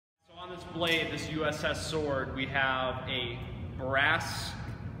blade, this USS sword, we have a brass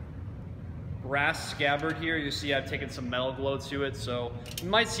scabbard here. You see I've taken some metal glow to it, so you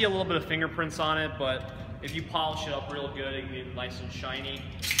might see a little bit of fingerprints on it, but if you polish it up real good, it can be nice and shiny.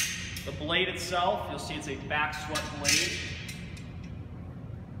 The blade itself, you'll see it's a back swept blade.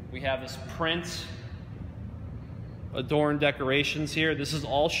 We have this print, adorned decorations here. This is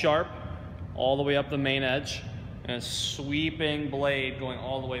all sharp, all the way up the main edge, and a sweeping blade going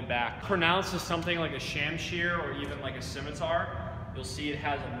all the way back. Pronounced as something like a shamshir or even like a scimitar. You'll see it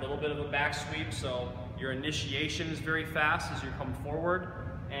has a little bit of a back sweep, so your initiation is very fast as you come forward,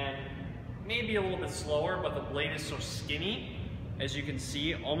 and maybe a little bit slower, but the blade is so skinny, as you can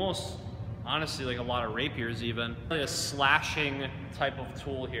see, almost honestly like a lot of rapiers even. Really a slashing type of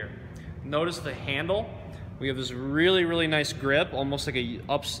tool here. Notice the handle. We have this really, really nice grip, almost like a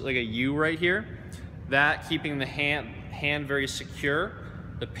U right here. That keeping the hand very secure.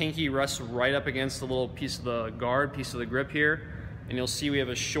 The pinky rests right up against the little piece of the guard, piece of the grip here. And you'll see we have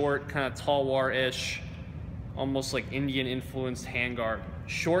a short, kind of talwar-ish, almost like Indian influenced handguard.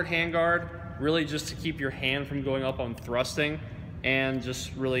 Short handguard, really just to keep your hand from going up on thrusting, and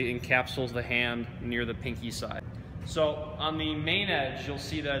just really encapsulates the hand near the pinky side. So on the main edge, you'll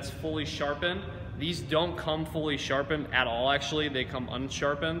see that it's fully sharpened. These don't come fully sharpened at all, actually. They come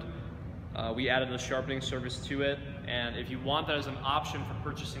unsharpened. We added a sharpening service to it, and if you want that as an option for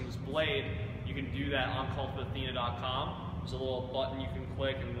purchasing this blade, you can do that on cultathena.com. There's a little button you can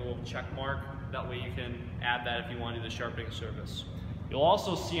click and a little check mark. That way you can add that if you want to do the sharpening service. You'll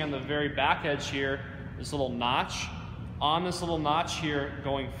also see on the very back edge here, this little notch. On this little notch here,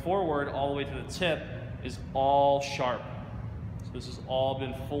 going forward all the way to the tip, is all sharp. So this has all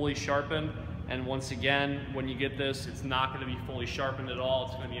been fully sharpened. And once again, when you get this, it's not going to be fully sharpened at all.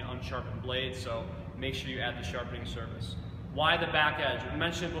 It's going to be an unsharpened blade, so make sure you add the sharpening service. Why the back edge? We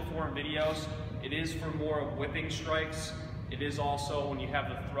mentioned it before in videos. It is for more whipping strikes. It is also when you have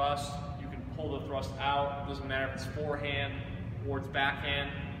the thrust, you can pull the thrust out. It doesn't matter if it's forehand or it's backhand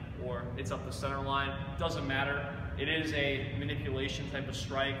or it's up the center line. It doesn't matter. It is a manipulation type of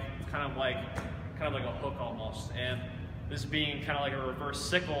strike, kind of like a hook almost. And this being kind of like a reverse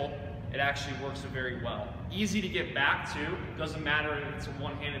sickle, it actually works very well. Easy to get back to. Doesn't matter if it's a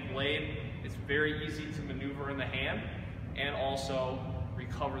one-handed blade. It's very easy to maneuver in the hand and also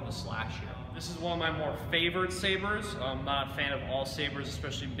recover the slash here. This is one of my more favorite sabers. I'm not a fan of all sabers,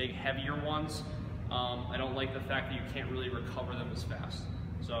 especially big, heavier ones. I don't like the fact that you can't really recover them as fast.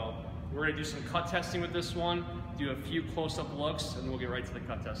 So we're gonna do some cut testing with this one, do a few close-up looks, and then we'll get right to the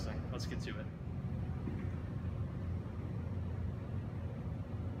cut testing. Let's get to it.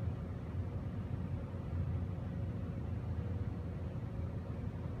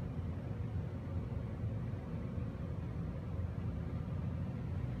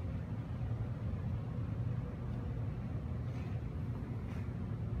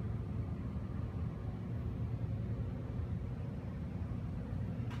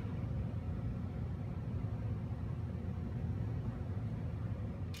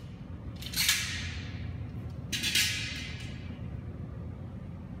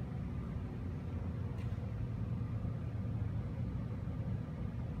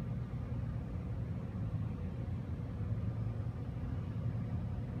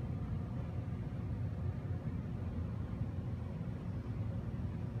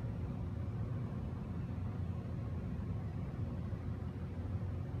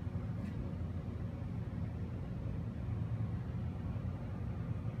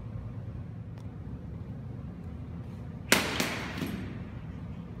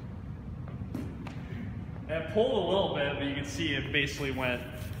 It pulled a little bit, but you can see it basically went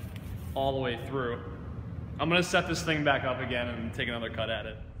all the way through. I'm gonna set this thing back up again and take another cut at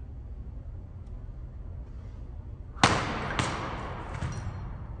it.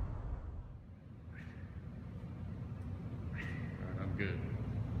 I'm good.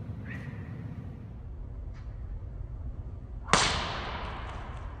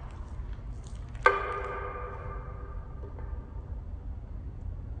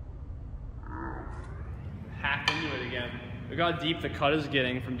 Hacked into it again. Look how deep the cut is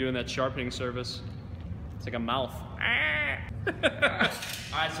getting from doing that sharpening service. It's like a mouth.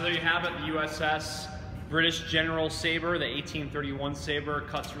 Alright, so there you have it, the USS British General Saber, the 1831 Saber.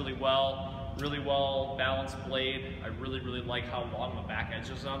 Cuts really well balanced blade. I really like how long the back edge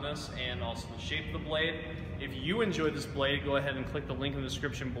is on this and also the shape of the blade. If you enjoyed this blade, go ahead and click the link in the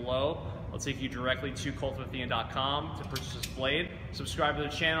description below. I'll take you directly to cultathena.com to purchase this blade. Subscribe to the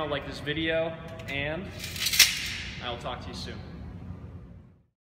channel, like this video, and I will talk to you soon.